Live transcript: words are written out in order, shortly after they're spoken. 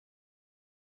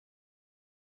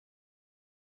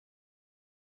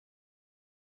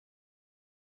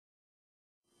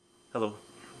Hello,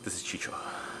 this is Chycho.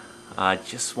 I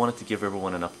just wanted to give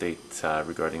everyone an update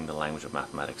regarding the Language of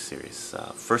Mathematics series.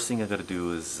 First thing I gotta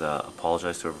do is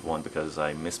apologize to everyone because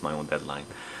I missed my own deadline.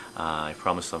 I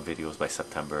promised some videos by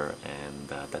September and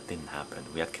that didn't happen.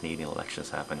 We had Canadian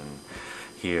elections happen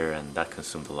here and that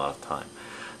consumed a lot of time.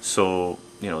 So,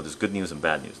 there's good news and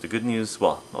bad news. The good news,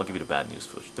 well, I'll give you the bad news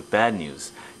first. The bad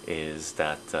news is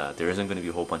that there isn't going to be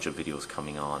a whole bunch of videos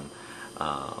coming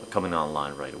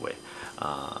online right away.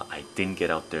 I didn't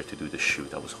get out there to do the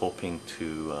shoot. I was hoping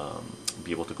to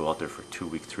be able to go out there for a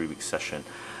 2-week, 3-week session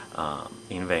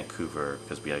in Vancouver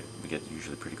because we get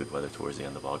usually pretty good weather towards the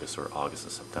end of August or August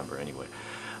and September anyway.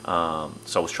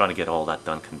 So I was trying to get all that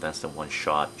done, condensed in one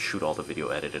shot, shoot all the video,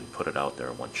 edit it, and put it out there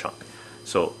in one chunk.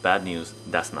 So bad news,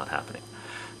 that's not happening.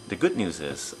 The good news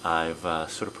is I've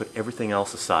sort of put everything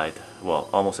else aside, well,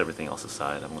 almost everything else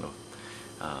aside. I'm going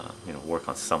to work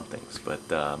on some things,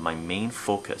 but my main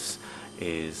focus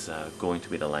is going to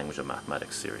be the Language of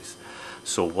Mathematics series.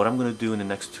 So what I'm going to do in the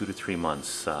next 2 to 3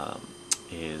 months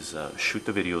is shoot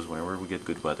the videos whenever we get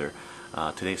good weather.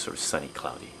 Today is sort of sunny,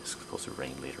 cloudy. It's supposed to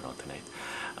rain later on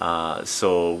tonight.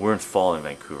 So we're in fall in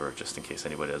Vancouver, just in case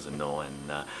anybody doesn't know.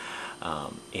 And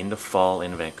in the fall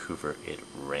in Vancouver, it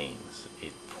rains,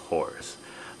 it pours.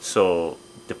 So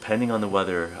depending on the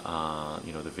weather,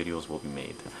 the videos will be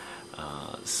made.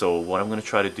 So what I'm going to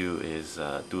try to do is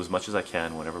do as much as I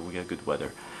can whenever we get good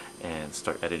weather and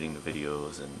start editing the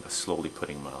videos and slowly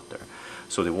putting them out there.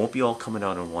 So they won't be all coming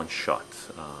out in one shot.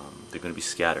 They're going to be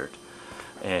scattered.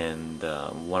 And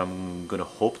what I'm going to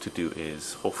hope to do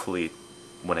is hopefully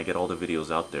when I get all the videos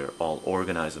out there, I'll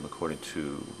organize them according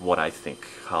to what I think,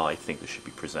 how I think they should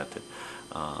be presented.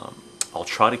 I'll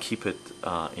try to keep it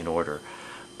in order.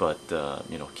 But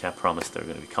can't promise they're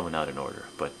going to be coming out in order.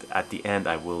 But at the end,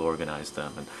 I will organize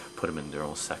them and put them in their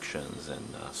own sections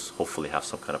and hopefully have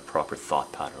some kind of proper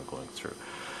thought pattern going through.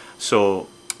 So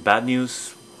bad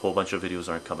news, a whole bunch of videos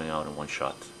aren't coming out in one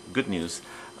shot. Good news,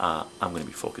 I'm going to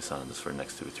be focused on this for the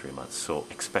next 2 to 3 months. So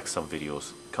expect some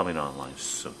videos coming online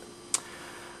soon.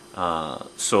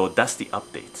 So that's the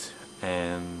update,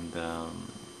 and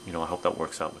I hope that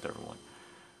works out with everyone.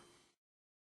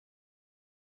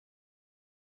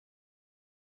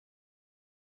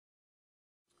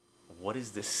 What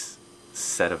is this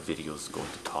set of videos going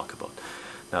to talk about?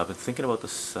 Now, I've been thinking about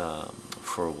this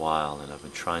for a while, and I've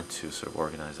been trying to sort of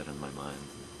organize it in my mind,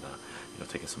 and,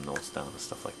 taking some notes down and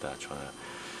stuff like that, trying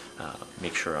to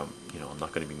make sure I'm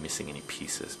not going to be missing any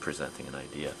pieces, presenting an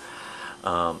idea.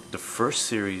 The first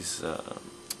series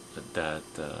that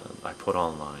I put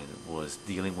online was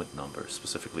dealing with numbers,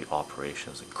 specifically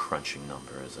operations and crunching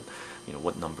numbers, and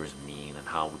what numbers mean and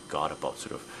how we got about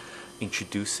sort of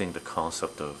introducing the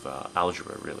concept of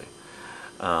algebra, really.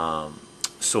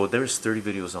 So there's 30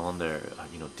 videos on there,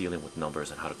 dealing with numbers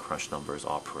and how to crunch numbers,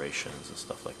 operations, and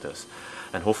stuff like this.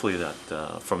 And hopefully that,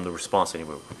 from the response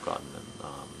anyway we've gotten,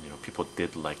 and people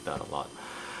did like that a lot.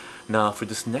 Now for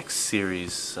this next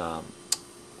series,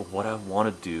 what I want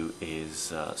to do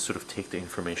is sort of take the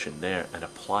information there and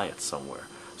apply it somewhere.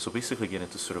 So basically get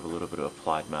into sort of a little bit of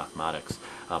applied mathematics,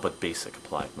 but basic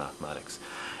applied mathematics.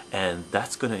 And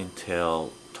that's going to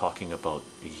entail talking about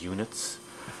units,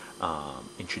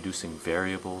 introducing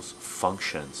variables,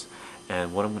 functions,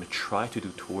 and what I'm going to try to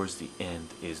do towards the end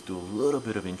is do a little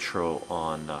bit of intro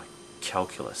on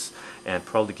calculus and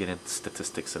probably get into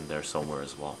statistics in there somewhere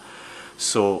as well.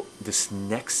 So this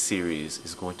next series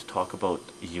is going to talk about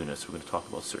units. We're going to talk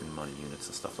about certain amount of units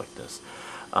and stuff like this.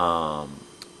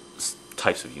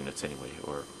 Types of units anyway,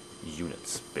 or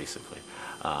units basically.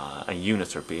 And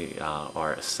units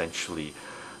are essentially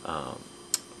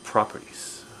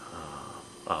properties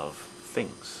of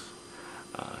things.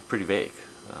 Pretty vague,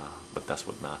 but that's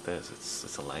what math is.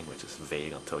 It's a language. It's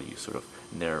vague until you sort of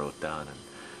narrow it down and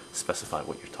specify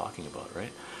what you're talking about,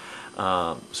 right?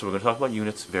 So we're going to talk about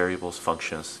units, variables,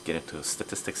 functions, get into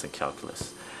statistics and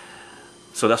calculus.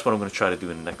 So that's what I'm going to try to do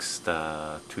in the next 2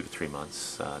 to 3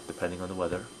 months, depending on the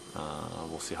weather.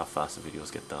 We'll see how fast the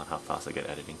videos get done, how fast I get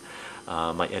editing.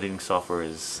 My editing software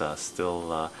is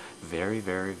still very,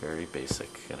 very, very basic,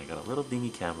 and I got a little dingy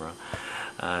camera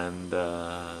and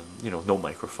no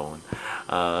microphone,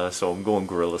 so I'm going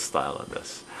guerrilla style on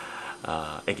this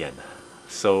again.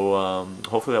 So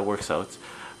hopefully that works out.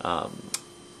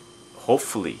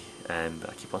 Hopefully, and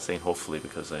I keep on saying hopefully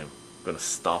because I'm going to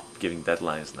stop giving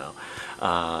deadlines now,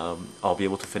 I'll be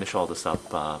able to finish all this up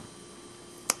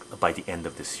by the end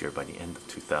of this year, by the end of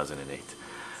 2008.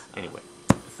 Anyway,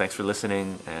 thanks for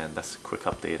listening, and that's a quick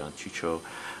update on Chycho,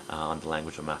 on the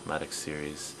Language of Mathematics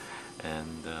series,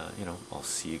 and I'll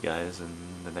see you guys in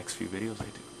the next few videos I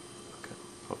do. Okay,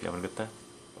 hope you're having a good time.